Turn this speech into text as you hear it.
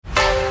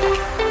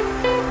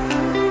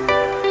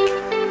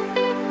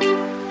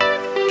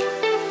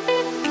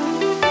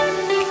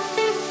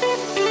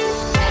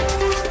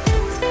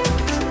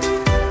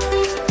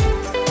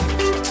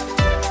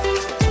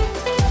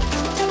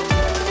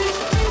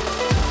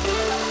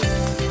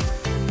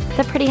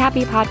The Pretty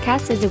Happy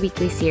Podcast is a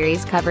weekly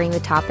series covering the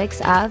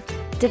topics of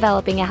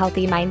developing a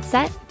healthy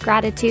mindset,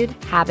 gratitude,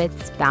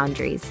 habits,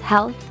 boundaries,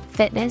 health,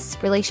 fitness,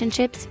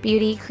 relationships,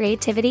 beauty,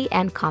 creativity,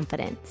 and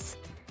confidence.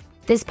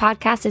 This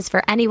podcast is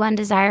for anyone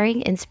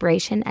desiring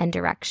inspiration and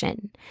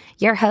direction.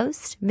 Your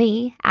host,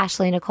 me,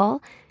 Ashley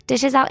Nicole,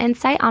 dishes out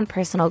insight on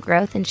personal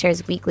growth and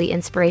shares weekly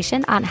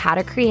inspiration on how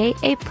to create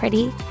a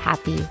pretty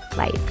happy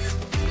life.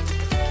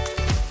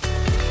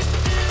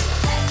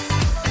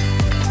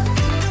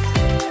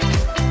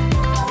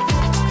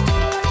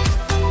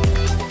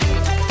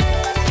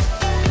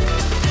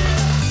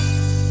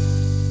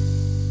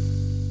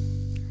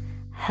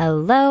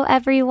 Hello,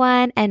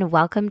 everyone, and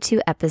welcome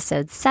to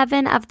episode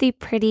 7 of the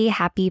Pretty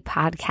Happy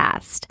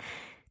Podcast.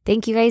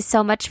 Thank you guys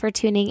so much for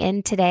tuning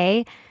in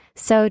today.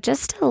 So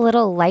just a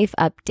little life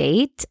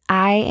update.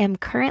 I am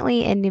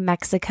currently in New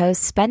Mexico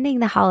spending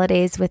the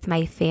holidays with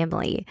my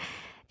family.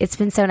 It's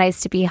been so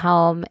nice to be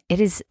home. It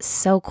is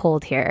so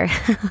cold here.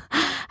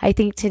 I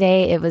think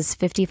today it was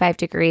 55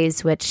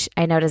 degrees, which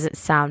I know doesn't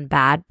sound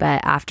bad,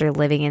 but after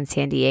living in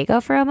San Diego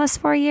for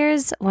almost 4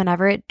 years,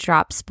 whenever it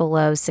drops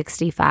below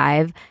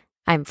 65,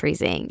 I'm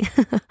freezing.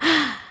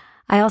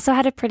 I also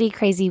had a pretty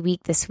crazy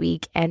week this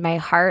week, and my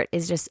heart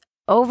is just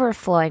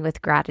overflowing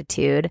with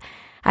gratitude.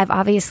 I've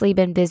obviously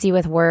been busy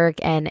with work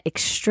and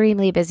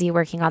extremely busy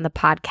working on the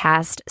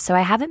podcast, so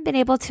I haven't been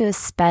able to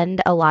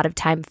spend a lot of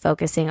time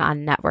focusing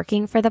on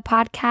networking for the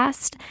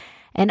podcast.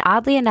 And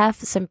oddly enough,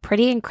 some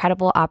pretty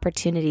incredible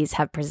opportunities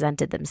have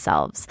presented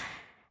themselves.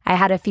 I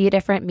had a few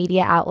different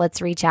media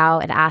outlets reach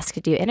out and ask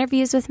to do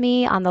interviews with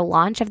me on the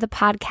launch of the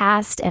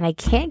podcast, and I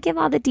can't give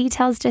all the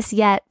details just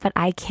yet, but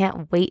I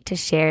can't wait to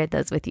share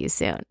those with you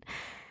soon.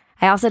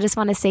 I also just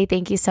want to say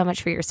thank you so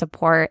much for your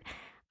support.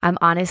 I'm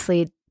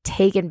honestly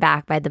taken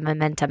back by the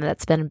momentum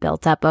that's been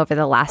built up over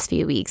the last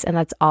few weeks, and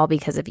that's all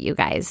because of you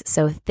guys.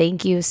 So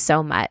thank you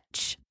so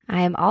much.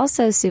 I am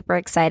also super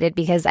excited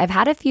because I've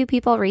had a few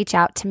people reach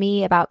out to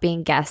me about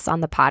being guests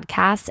on the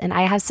podcast, and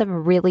I have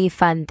some really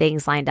fun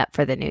things lined up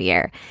for the new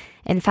year.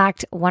 In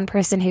fact, one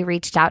person who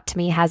reached out to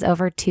me has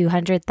over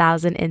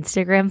 200,000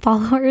 Instagram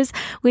followers,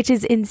 which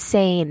is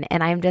insane,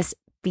 and I'm just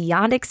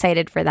beyond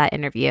excited for that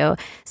interview.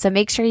 So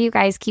make sure you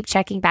guys keep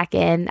checking back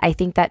in. I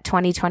think that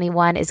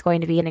 2021 is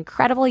going to be an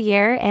incredible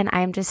year, and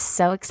I'm just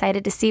so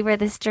excited to see where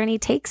this journey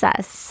takes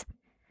us.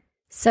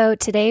 So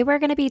today we're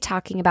going to be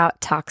talking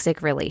about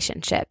toxic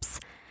relationships.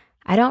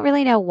 I don't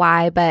really know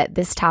why, but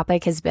this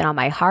topic has been on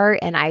my heart,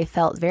 and I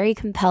felt very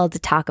compelled to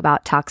talk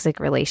about toxic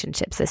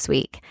relationships this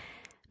week.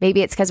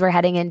 Maybe it's because we're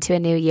heading into a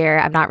new year.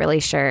 I'm not really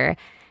sure.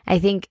 I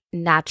think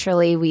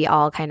naturally we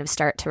all kind of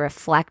start to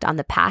reflect on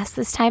the past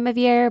this time of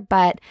year,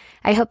 but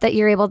I hope that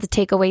you're able to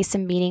take away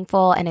some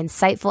meaningful and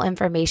insightful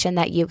information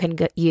that you can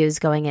use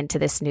going into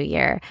this new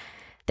year.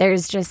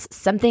 There's just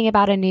something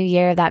about a new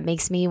year that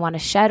makes me want to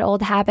shed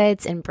old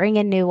habits and bring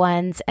in new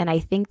ones. And I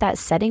think that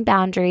setting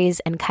boundaries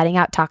and cutting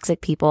out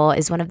toxic people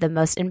is one of the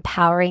most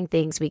empowering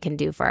things we can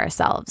do for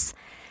ourselves.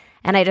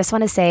 And I just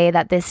want to say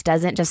that this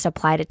doesn't just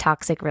apply to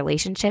toxic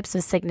relationships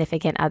with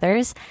significant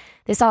others.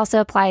 This also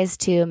applies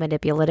to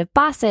manipulative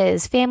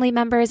bosses, family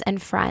members,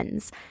 and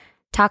friends.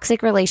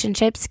 Toxic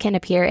relationships can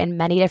appear in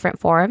many different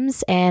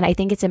forms, and I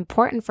think it's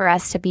important for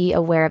us to be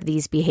aware of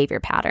these behavior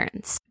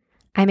patterns.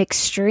 I'm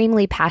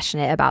extremely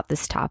passionate about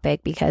this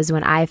topic because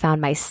when I found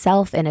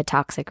myself in a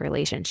toxic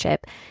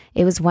relationship,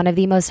 it was one of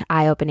the most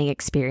eye-opening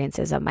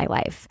experiences of my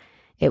life.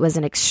 It was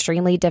an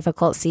extremely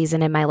difficult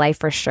season in my life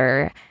for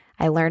sure.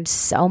 I learned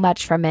so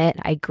much from it.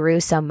 I grew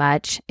so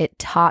much. It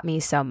taught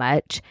me so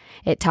much.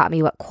 It taught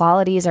me what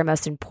qualities are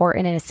most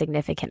important in a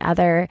significant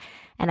other.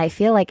 And I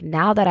feel like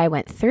now that I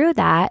went through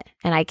that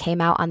and I came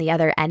out on the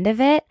other end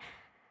of it,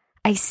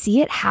 I see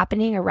it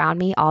happening around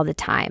me all the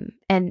time,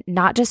 and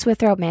not just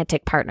with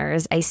romantic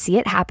partners. I see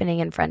it happening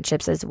in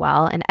friendships as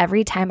well. And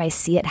every time I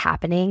see it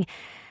happening,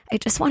 I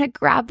just want to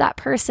grab that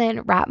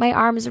person, wrap my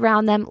arms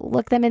around them,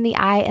 look them in the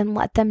eye, and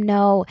let them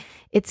know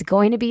it's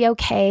going to be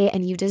okay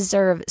and you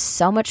deserve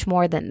so much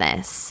more than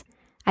this.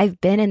 I've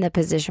been in the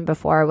position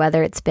before,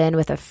 whether it's been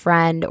with a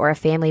friend or a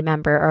family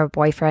member or a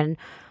boyfriend,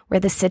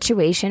 where the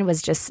situation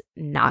was just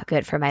not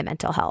good for my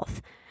mental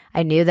health.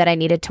 I knew that I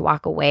needed to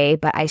walk away,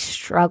 but I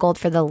struggled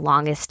for the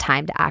longest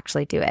time to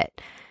actually do it.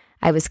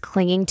 I was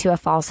clinging to a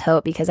false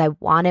hope because I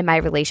wanted my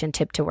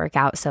relationship to work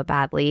out so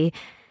badly.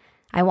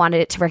 I wanted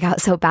it to work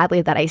out so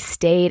badly that I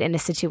stayed in a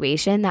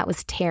situation that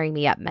was tearing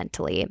me up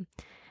mentally.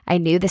 I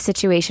knew the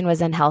situation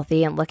was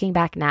unhealthy, and looking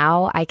back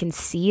now, I can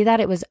see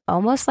that it was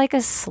almost like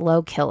a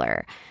slow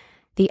killer.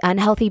 The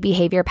unhealthy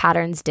behavior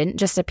patterns didn't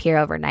just appear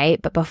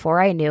overnight, but before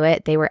I knew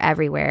it, they were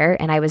everywhere,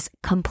 and I was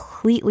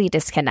completely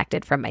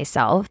disconnected from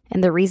myself.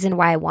 And the reason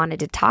why I wanted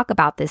to talk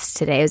about this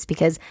today is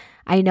because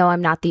I know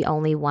I'm not the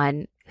only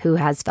one who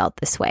has felt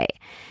this way.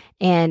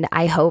 And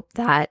I hope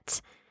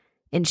that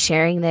in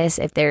sharing this,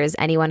 if there's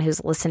anyone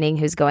who's listening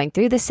who's going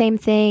through the same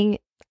thing,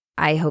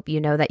 I hope you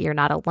know that you're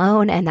not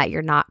alone and that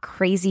you're not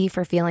crazy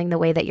for feeling the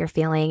way that you're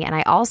feeling. And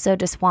I also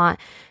just want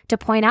to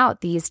point out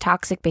these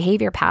toxic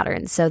behavior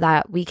patterns so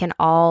that we can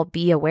all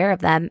be aware of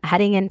them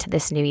heading into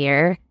this new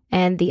year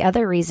And the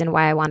other reason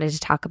why I wanted to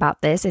talk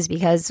about this is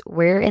because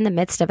we're in the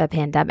midst of a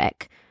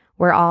pandemic.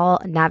 We're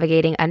all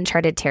navigating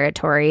uncharted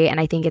territory, and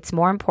I think it's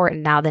more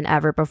important now than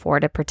ever before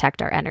to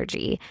protect our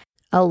energy.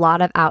 A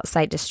lot of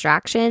outside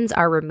distractions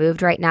are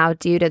removed right now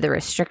due to the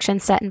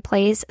restrictions set in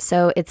place,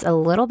 so it's a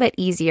little bit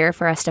easier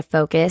for us to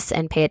focus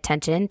and pay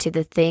attention to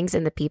the things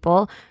and the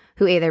people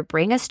who either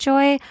bring us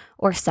joy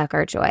or suck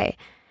our joy.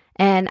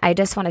 And I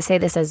just want to say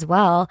this as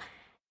well.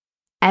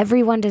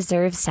 Everyone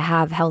deserves to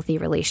have healthy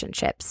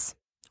relationships.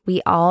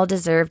 We all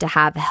deserve to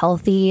have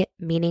healthy,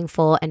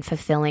 meaningful, and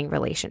fulfilling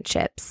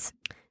relationships.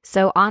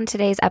 So on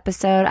today's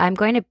episode, I'm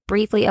going to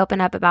briefly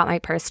open up about my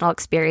personal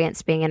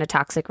experience being in a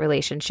toxic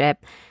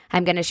relationship.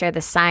 I'm going to share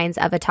the signs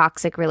of a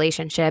toxic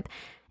relationship.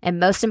 And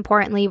most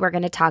importantly, we're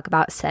going to talk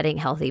about setting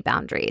healthy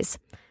boundaries.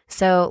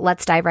 So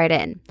let's dive right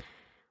in.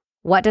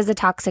 What does a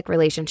toxic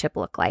relationship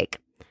look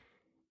like?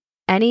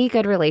 Any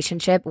good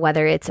relationship,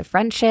 whether it's a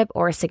friendship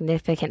or a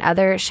significant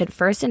other, should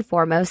first and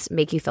foremost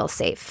make you feel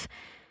safe.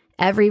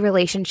 Every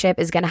relationship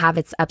is going to have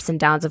its ups and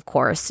downs, of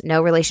course.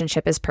 No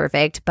relationship is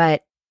perfect,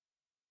 but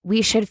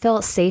we should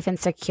feel safe and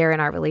secure in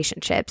our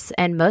relationships.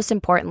 And most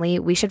importantly,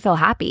 we should feel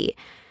happy.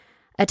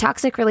 A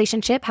toxic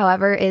relationship,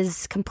 however,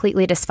 is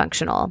completely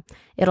dysfunctional.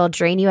 It'll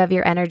drain you of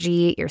your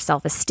energy, your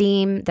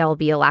self-esteem. There will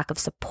be a lack of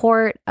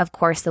support. Of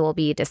course, there will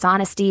be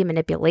dishonesty,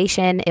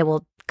 manipulation. It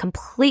will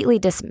completely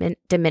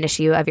diminish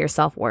you of your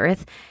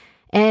self-worth.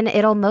 And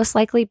it'll most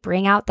likely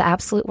bring out the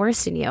absolute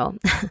worst in you.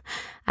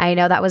 I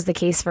know that was the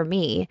case for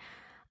me.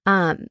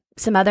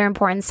 Some other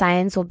important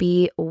signs will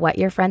be what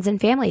your friends and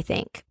family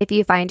think. If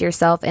you find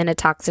yourself in a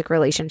toxic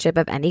relationship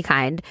of any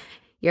kind,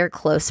 your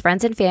close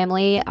friends and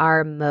family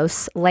are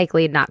most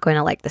likely not going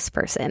to like this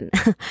person.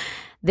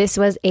 This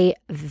was a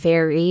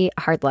very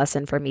hard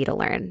lesson for me to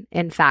learn.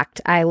 In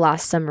fact, I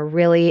lost some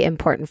really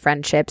important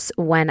friendships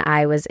when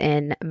I was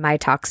in my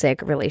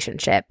toxic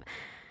relationship.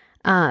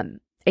 I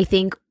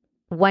think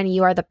when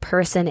you are the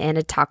person in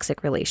a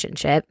toxic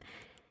relationship,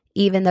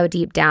 even though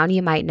deep down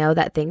you might know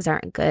that things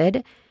aren't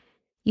good,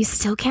 you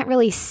still can't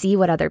really see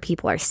what other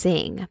people are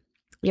seeing.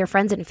 Your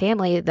friends and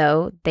family,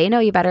 though, they know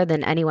you better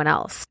than anyone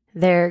else.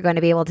 They're going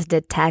to be able to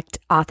detect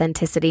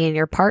authenticity in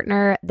your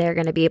partner. They're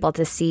going to be able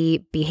to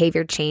see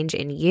behavior change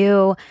in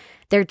you.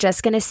 They're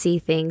just going to see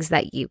things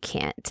that you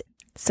can't.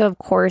 So, of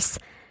course,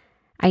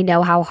 I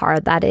know how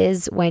hard that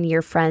is when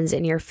your friends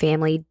and your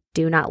family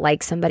do not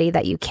like somebody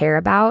that you care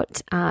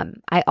about.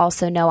 I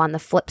also know on the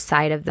flip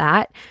side of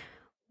that,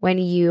 when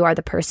you are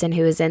the person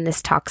who is in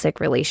this toxic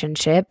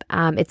relationship,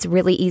 it's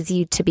really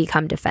easy to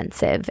become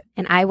defensive.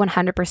 And I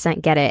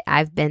 100% get it.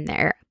 I've been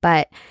there.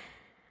 But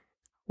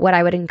what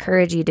I would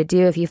encourage you to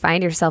do if you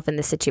find yourself in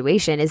this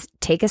situation is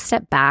take a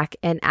step back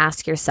and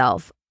ask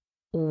yourself,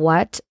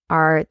 what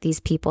are these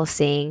people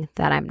seeing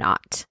that I'm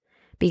not?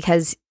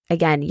 Because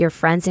again, your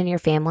friends and your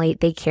family,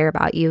 they care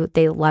about you.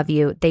 They love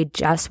you. They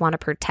just want to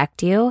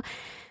protect you.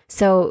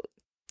 So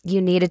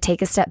you need to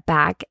take a step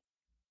back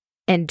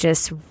and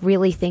just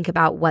really think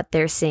about what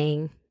they're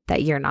seeing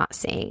that you're not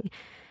seeing.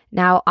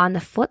 Now, on the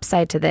flip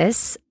side to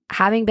this,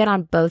 having been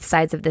on both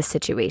sides of this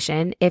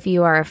situation, if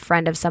you are a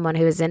friend of someone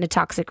who is in a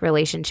toxic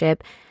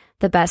relationship,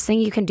 the best thing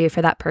you can do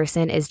for that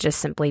person is just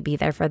simply be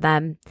there for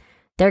them.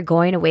 They're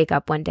going to wake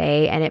up one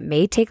day, and it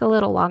may take a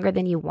little longer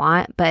than you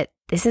want, but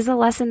this is a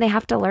lesson they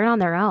have to learn on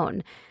their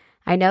own.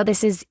 I know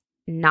this is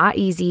not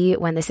easy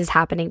when this is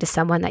happening to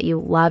someone that you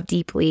love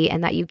deeply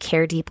and that you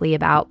care deeply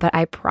about, but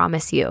I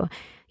promise you,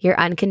 your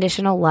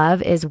unconditional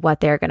love is what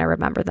they're going to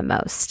remember the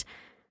most.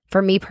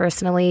 For me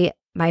personally,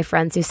 my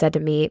friends who said to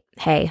me,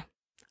 hey,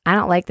 I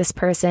don't like this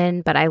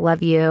person, but I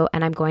love you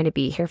and I'm going to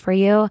be here for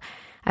you.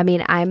 I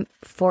mean, I'm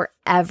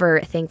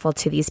forever thankful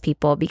to these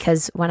people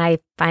because when I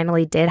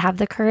finally did have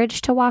the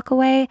courage to walk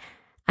away,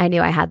 I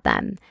knew I had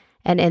them.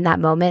 And in that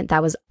moment,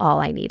 that was all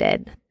I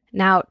needed.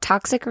 Now,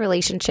 toxic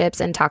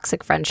relationships and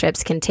toxic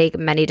friendships can take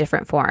many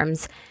different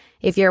forms.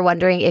 If you're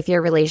wondering if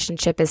your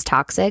relationship is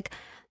toxic,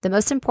 the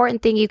most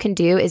important thing you can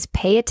do is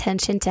pay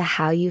attention to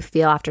how you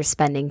feel after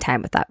spending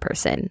time with that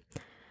person.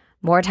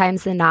 More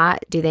times than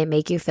not, do they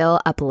make you feel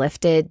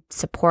uplifted,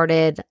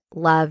 supported,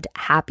 loved,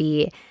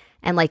 happy,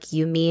 and like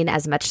you mean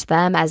as much to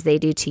them as they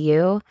do to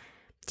you?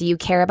 Do you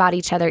care about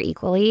each other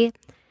equally?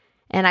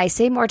 And I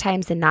say more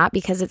times than not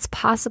because it's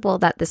possible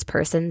that this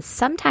person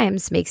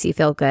sometimes makes you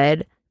feel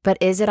good, but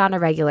is it on a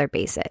regular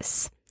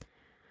basis?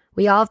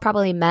 We all have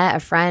probably met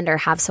a friend or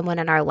have someone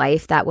in our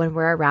life that when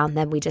we're around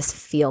them, we just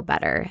feel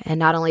better. And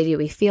not only do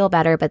we feel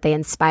better, but they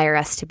inspire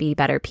us to be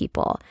better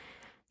people.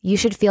 You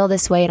should feel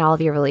this way in all of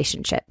your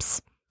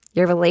relationships.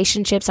 Your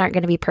relationships aren't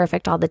going to be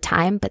perfect all the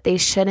time, but they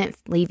shouldn't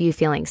leave you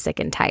feeling sick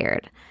and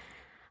tired.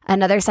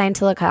 Another sign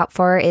to look out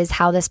for is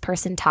how this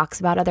person talks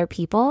about other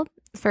people.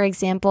 For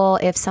example,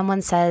 if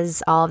someone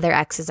says all of their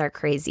exes are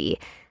crazy,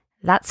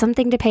 that's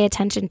something to pay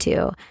attention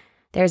to.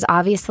 There's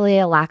obviously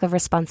a lack of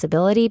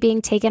responsibility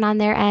being taken on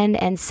their end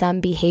and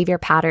some behavior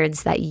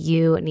patterns that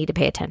you need to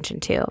pay attention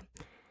to.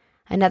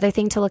 Another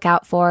thing to look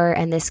out for,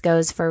 and this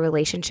goes for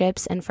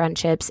relationships and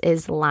friendships,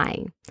 is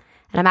lying.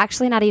 And I'm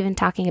actually not even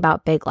talking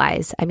about big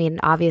lies. I mean,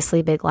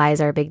 obviously big lies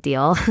are a big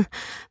deal,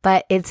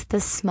 but it's the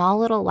small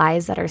little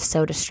lies that are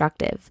so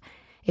destructive.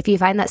 If you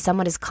find that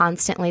someone is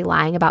constantly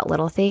lying about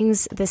little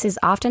things, this is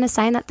often a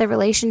sign that the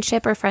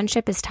relationship or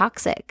friendship is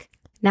toxic.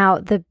 Now,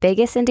 the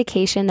biggest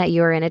indication that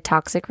you are in a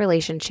toxic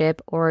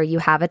relationship or you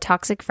have a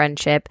toxic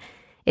friendship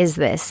is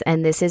this,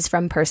 and this is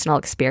from personal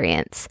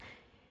experience.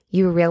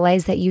 You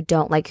realize that you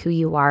don't like who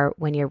you are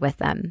when you're with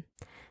them.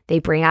 They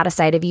bring out a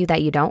side of you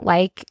that you don't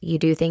like. You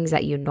do things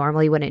that you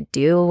normally wouldn't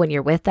do when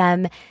you're with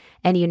them.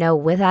 And you know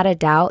without a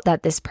doubt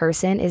that this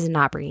person is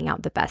not bringing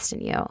out the best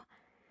in you.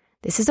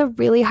 This is a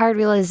really hard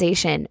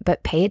realization,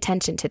 but pay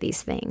attention to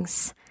these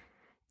things.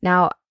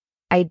 Now,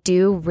 I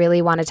do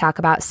really want to talk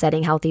about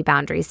setting healthy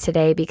boundaries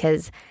today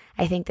because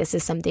I think this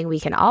is something we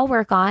can all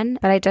work on.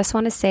 But I just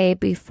want to say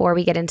before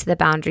we get into the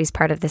boundaries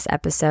part of this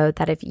episode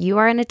that if you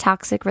are in a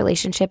toxic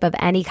relationship of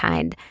any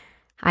kind,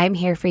 I'm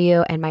here for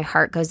you and my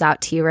heart goes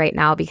out to you right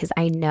now because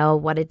I know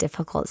what a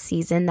difficult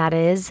season that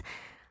is.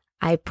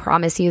 I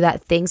promise you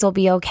that things will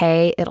be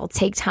okay. It'll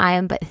take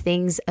time, but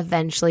things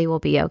eventually will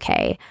be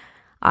okay.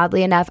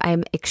 Oddly enough,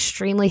 I'm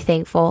extremely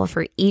thankful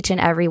for each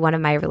and every one of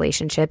my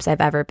relationships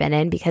I've ever been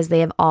in because they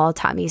have all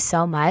taught me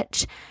so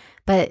much.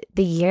 But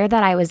the year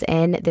that I was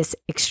in this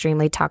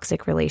extremely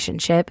toxic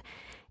relationship,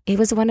 it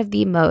was one of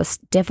the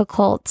most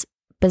difficult,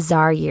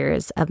 bizarre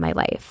years of my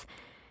life.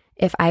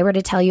 If I were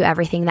to tell you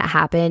everything that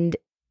happened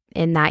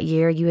in that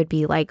year, you would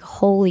be like,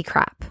 holy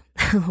crap,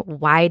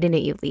 why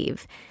didn't you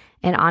leave?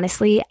 And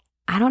honestly,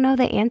 I don't know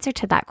the answer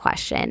to that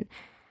question.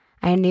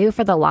 I knew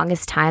for the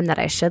longest time that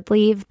I should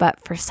leave, but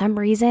for some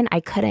reason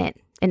I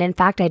couldn't. And in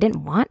fact, I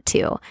didn't want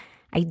to.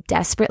 I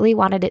desperately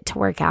wanted it to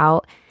work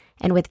out.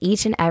 And with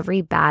each and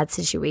every bad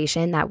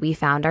situation that we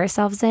found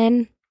ourselves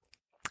in,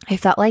 I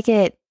felt like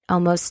it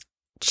almost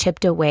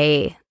chipped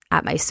away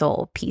at my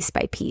soul piece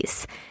by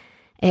piece.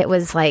 It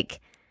was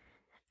like,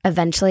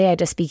 eventually I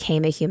just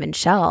became a human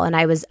shell and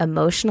I was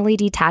emotionally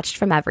detached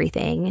from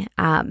everything.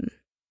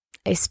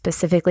 I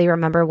specifically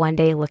remember one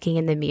day looking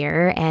in the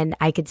mirror and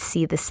I could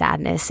see the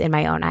sadness in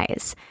my own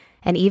eyes.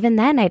 And even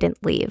then I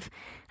didn't leave.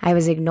 I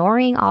was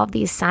ignoring all of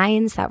these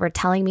signs that were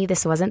telling me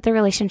this wasn't the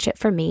relationship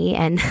for me.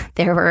 And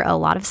there were a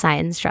lot of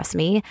signs, trust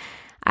me.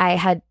 I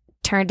had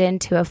turned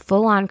into a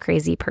full-on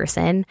crazy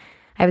person.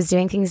 I was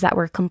doing things that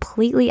were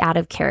completely out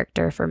of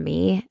character for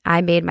me.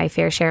 I made my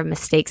fair share of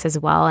mistakes as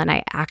well, and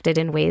I acted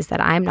in ways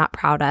that I'm not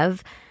proud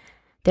of.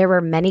 There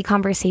were many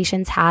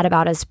conversations had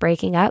about us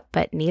breaking up,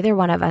 but neither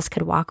one of us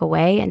could walk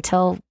away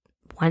until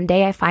one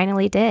day I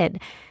finally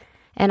did.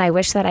 And I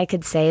wish that I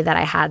could say that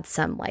I had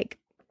some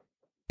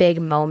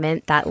big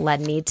moment that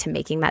led me to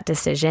making that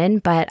decision,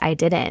 but I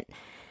didn't.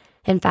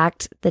 In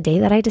fact, the day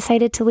that I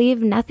decided to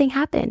leave, nothing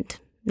happened.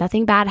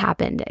 Nothing bad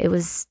happened. I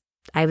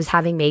was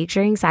having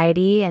major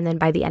anxiety. And then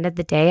by the end of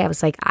the day, I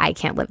was like, I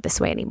can't live this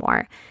way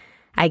anymore.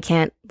 I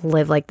can't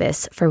live like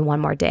this for one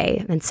more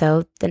day. And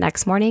so the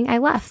next morning I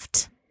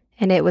left.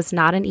 And it was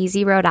not an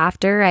easy road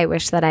after. I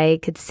wish that I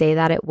could say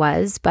that it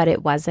was, but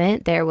it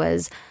wasn't. There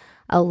was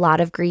a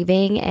lot of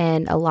grieving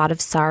and a lot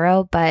of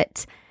sorrow.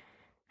 But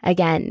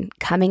again,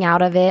 coming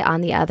out of it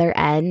on the other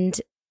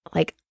end,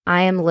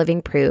 I am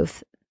living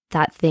proof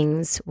that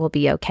things will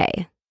be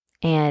okay.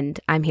 And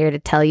I'm here to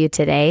tell you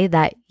today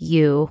that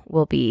you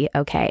will be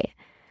okay.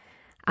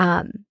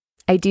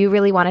 I do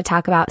really want to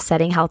talk about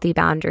setting healthy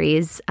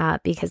boundaries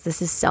because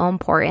this is so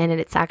important.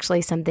 And it's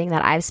actually something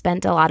that I've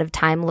spent a lot of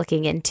time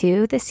looking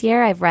into this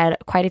year. I've read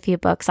quite a few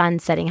books on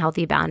setting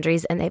healthy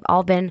boundaries, and they've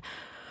all been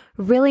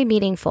really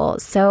meaningful.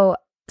 So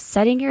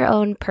setting your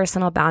own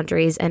personal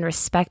boundaries and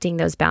respecting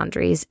those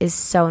boundaries is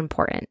so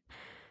important.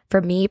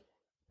 For me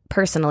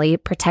personally,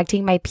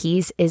 protecting my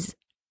peace is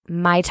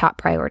my top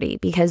priority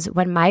because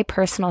when my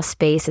personal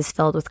space is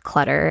filled with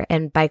clutter,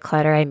 and by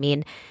clutter, I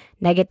mean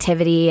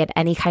negativity and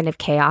any kind of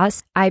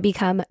chaos, I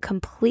become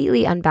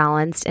completely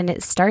unbalanced and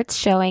it starts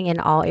showing in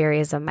all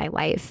areas of my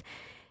life.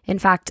 In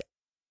fact,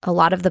 a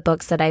lot of the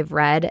books that I've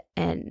read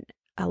and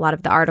a lot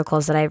of the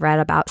articles that I've read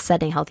about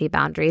setting healthy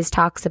boundaries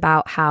talks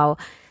about how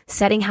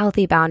setting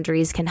healthy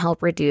boundaries can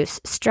help reduce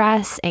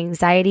stress,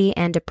 anxiety,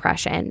 and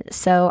depression.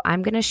 So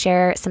I'm going to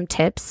share some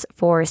tips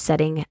for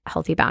setting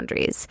healthy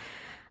boundaries.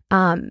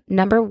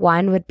 Number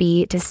one would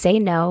be to say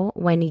no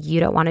when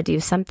you don't want to do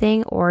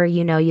something or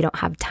you don't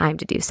have time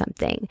to do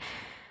something.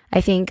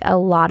 I think a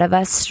lot of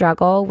us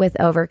struggle with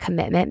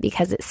overcommitment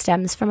because it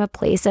stems from a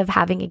place of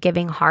having a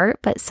giving heart,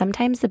 but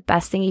sometimes the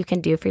best thing you can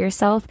do for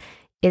yourself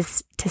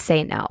is to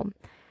say no.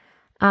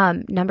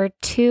 Number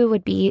two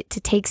would be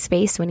to take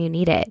space when you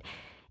need it.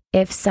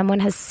 If someone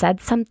has said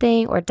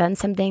something or done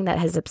something that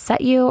has upset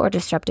you or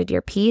disrupted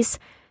your peace,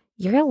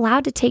 you're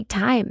allowed to take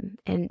time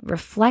and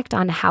reflect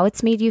on how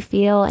it's made you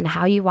feel and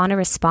how you want to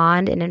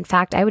respond. And in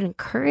fact, I would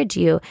encourage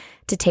you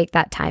to take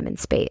that time and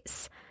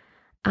space.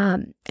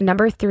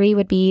 Number three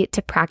would be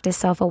to practice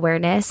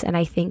self-awareness. And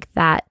I think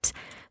that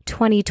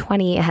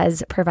 2020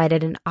 has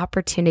provided an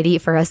opportunity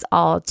for us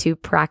all to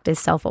practice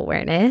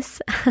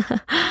self-awareness.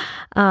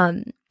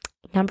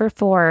 Number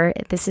four,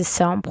 this is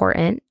so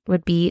important,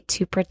 would be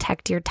to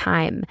protect your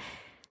time.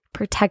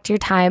 Protect your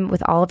time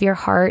with all of your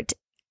heart.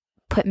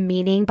 Put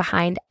meaning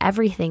behind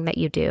everything that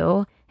you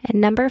do. And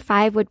number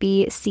 5 would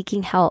be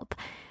seeking help.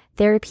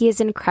 Therapy is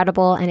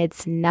incredible and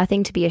it's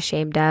nothing to be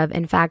ashamed of.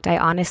 In fact, I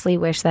honestly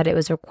wish that it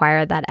was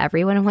required that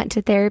everyone went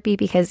to therapy,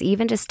 because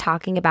even just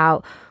talking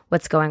about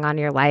what's going on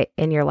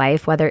in your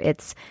life, whether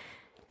it's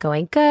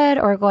going good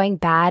or going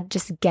bad,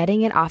 just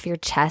getting it off your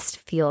chest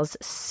feels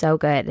so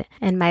good.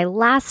 And my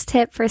last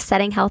tip for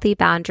setting healthy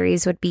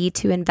boundaries would be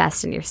to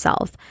invest in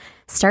yourself.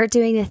 Start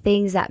doing the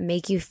things that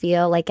make you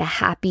feel like a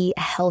happy,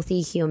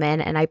 healthy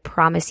human, and I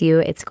promise you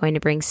it's going to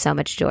bring so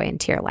much joy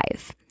into your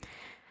life.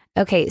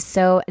 Okay,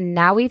 so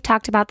now we've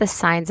talked about the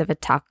signs of a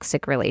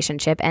toxic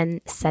relationship and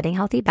setting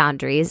healthy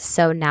boundaries.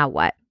 So now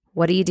what?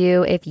 What do you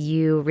do if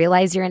you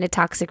realize you're in a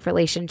toxic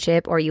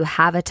relationship or you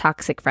have a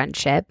toxic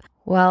friendship?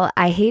 Well,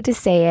 I hate to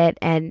say it,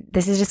 and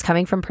this is just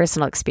coming from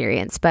personal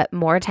experience, but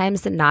more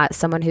times than not,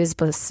 someone who's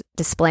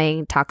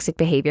displaying toxic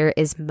behavior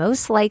is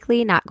most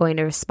likely not going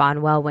to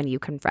respond well when you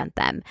confront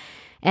them.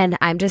 And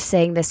I'm just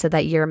saying this so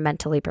that you're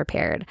mentally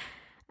prepared.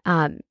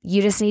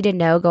 You just need to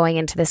know going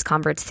into this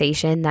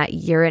conversation that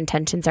your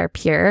intentions are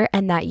pure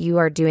and that you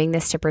are doing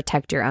this to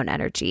protect your own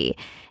energy.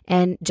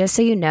 And just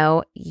so you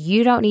know,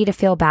 you don't need to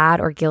feel bad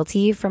or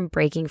guilty from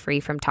breaking free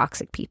from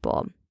toxic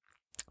people.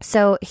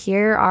 So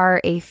here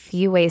are a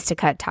few ways to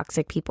cut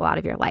toxic people out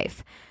of your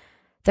life.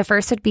 The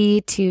first would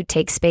be to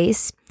take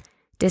space,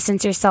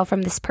 distance yourself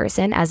from this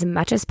person as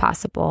much as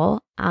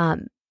possible.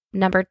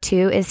 Number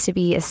 2 is to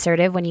be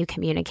assertive when you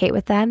communicate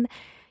with them.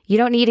 You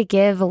don't need to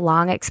give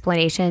long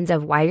explanations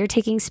of why you're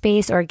taking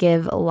space or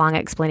give long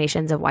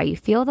explanations of why you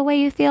feel the way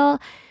you feel.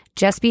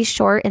 Just be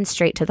short and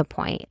straight to the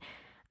point.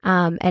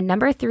 And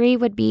number 3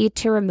 would be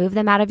to remove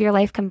them out of your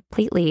life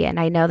completely. And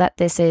I know that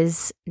this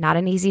is not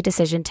an easy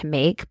decision to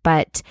make,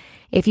 but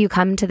if you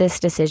come to this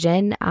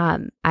decision,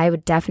 I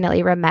would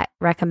definitely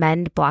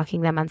recommend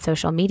blocking them on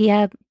social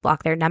media,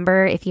 block their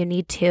number if you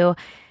need to.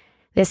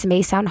 This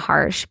may sound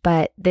harsh,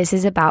 but this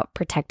is about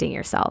protecting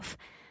yourself.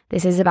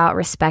 This is about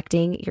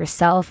respecting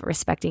yourself,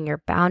 respecting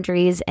your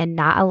boundaries, and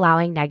not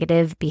allowing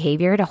negative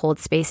behavior to hold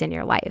space in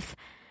your life.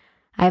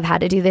 I've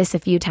had to do this a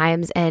few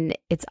times, and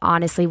it's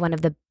honestly one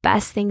of the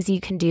best things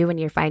you can do when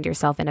you find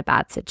yourself in a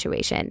bad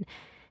situation.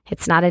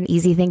 It's not an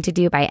easy thing to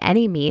do by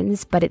any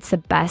means, but it's the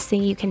best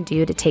thing you can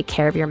do to take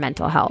care of your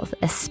mental health,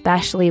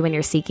 especially when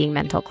you're seeking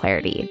mental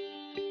clarity.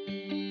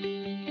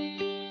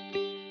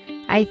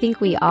 I think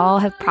we all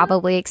have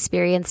probably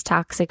experienced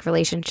toxic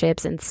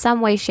relationships in some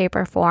way, shape,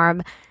 or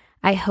form.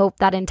 I hope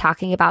that in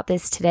talking about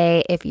this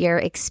today, if you're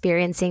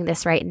experiencing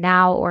this right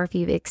now or if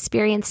you've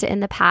experienced it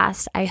in the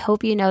past, I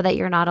hope you know that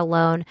you're not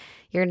alone.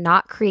 You're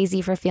not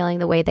crazy for feeling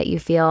the way that you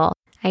feel.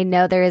 I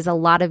know there is a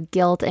lot of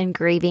guilt and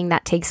grieving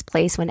that takes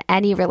place when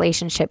any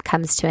relationship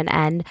comes to an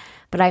end,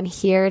 but I'm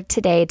here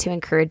today to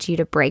encourage you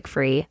to break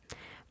free.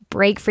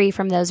 Break free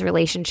from those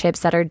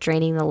relationships that are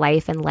draining the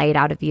life and light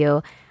out of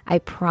you. I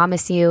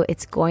promise you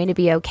it's going to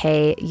be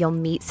okay. You'll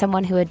meet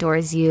someone who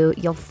adores you.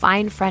 You'll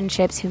find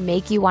friendships who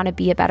make you want to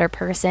be a better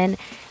person.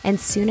 And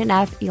soon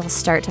enough, you'll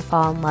start to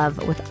fall in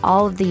love with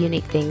all of the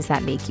unique things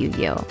that make you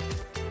you.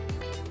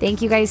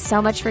 Thank you guys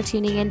so much for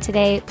tuning in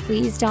today.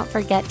 Please don't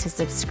forget to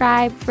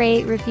subscribe,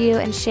 rate, review,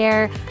 and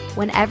share.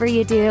 Whenever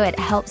you do, it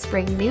helps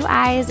bring new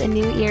eyes and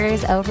new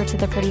ears over to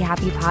the Pretty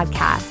Happy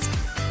Podcast.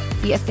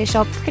 The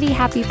official Pretty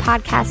Happy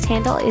Podcast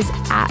handle is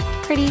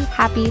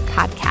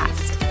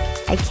 @PrettyHappyPodcast.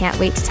 I can't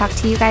wait to talk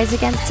to you guys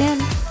again soon.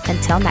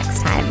 Until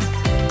next time.